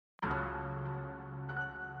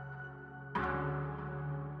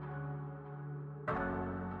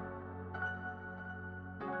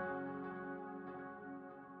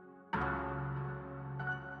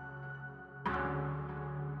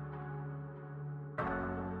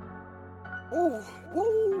Ooh,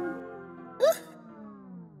 woo.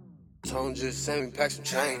 Tonee just sent me pack some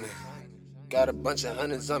China. Got a bunch of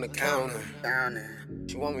hundreds on the counter.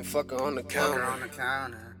 She want me fuck her on the counter.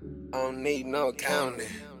 I don't need no accounting.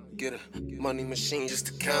 Get a money machine just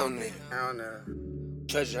to count it.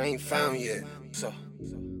 Treasure ain't found yet, so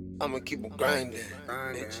I'ma keep on grinding,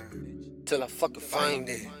 bitch, till I fucking find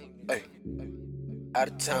it. Ay, out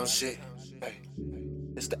of town shit. Ay,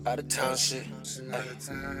 it's the out of town shit. Ay,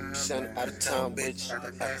 send it out of town, bitch.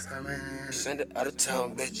 Ay, send it out of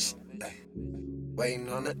town, bitch. Ay, waiting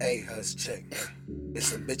on the A-Hus check. Ay, it's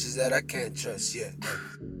some bitches that I can't trust yet. Ay,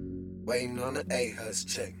 waiting on the A-Hus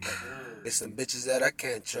check. Ay, it's some bitches that I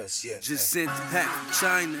can't trust yet. Just sent the pack from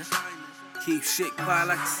China. Keep shit quiet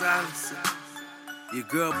like a silencer. Your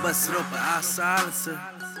girl busted open, I'll silence her.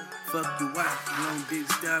 Fuck your wife, long dick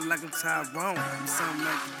down like I'm Tyrone. I'm something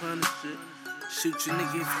like the Punisher. Shoot your nigga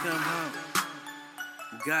if you come home.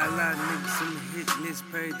 Got a lot of niggas on the hit list.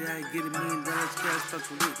 Pray that I get $1 million cash, fuck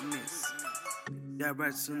a witness. Got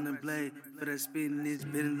rats on the blade for that speeding this.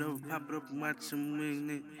 Bend it over, pop it up and watch them wing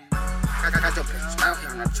it. I got your bitch out here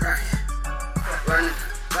on the track. Running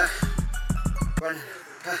back.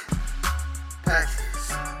 Packs.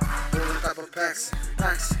 Moving a couple packs.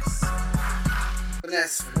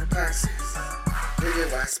 Finesse for the passes.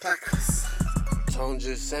 Biggie wise packers. Tonee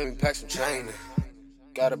just sent me pack some China.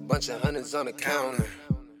 Got a bunch of hundreds on the counter.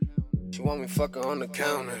 She want me fuck her on the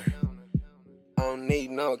counter. I don't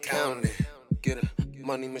need no accounting. Get a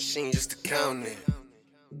money machine just to count it.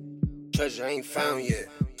 Treasure ain't found yet,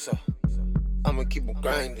 so I'ma keep on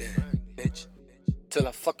grinding, bitch, till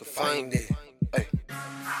I fucking find it. Ay,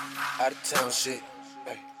 out of town shit.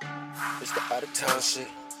 Ay, it's the out of town shit.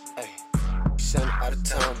 Ay, send it out of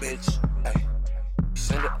town, bitch. Ay,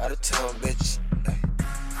 send it out of town, bitch. Ay,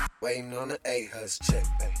 waiting on the A-Hus check.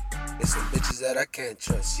 Ay, it's some bitches that I can't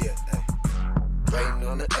trust yet. Ay, waiting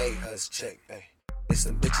on the A-Hus check. Ay, it's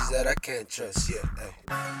some bitches that I can't trust yet. Ay.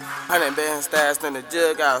 100 been stashed in the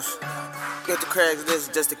jug house. Get the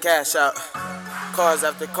Craigslist just to cash out. Cars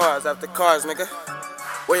after cars after cars, nigga.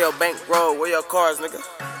 Where your bank roll, where your cars, nigga?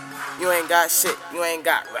 You ain't got shit, you ain't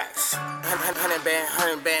got racks. 100 band,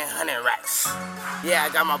 100 racks. Yeah, I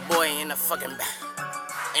got my boy in the fucking back.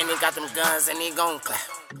 And he got them guns and he gon' clap.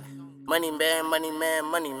 Money man, money man,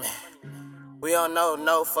 money man. We don't know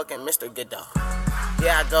no fucking Mr. Giddo.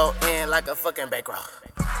 Yeah, I go in like a fucking bankroll.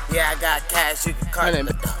 Yeah, I got cash, you can call it.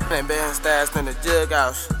 100 been stashed in the jug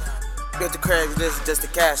house. Get the Craigslist just to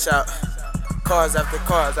cash out. Cars after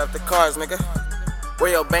cars after cars, nigga.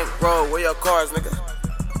 Where your bank roll, where your cars, nigga?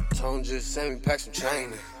 Tonee just sent me pack some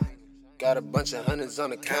China. Got a bunch of hundreds on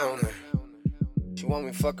the counter. She want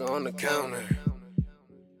me fuck her on the counter.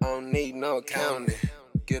 I don't need no accounting.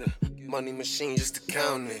 Get a money machine just to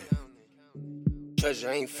count it. Treasure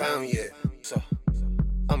ain't found yet, so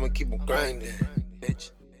I'ma keep on grinding,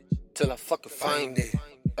 bitch, till I fucking find it.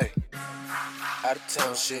 Ay, out of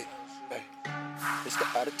town shit. Ay, it's the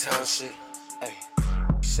out of town shit. Ay,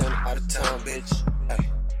 send it out of town, bitch.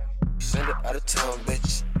 Ay, send it out of town,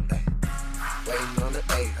 bitch. Ay, waiting on the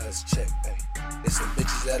A-Hus check. Ay, it's some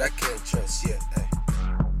bitches that I can't trust yet. Ay,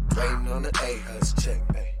 waiting on the A-Hus check.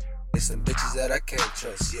 Ay, it's some bitches that I can't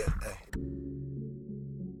trust yet. Ay.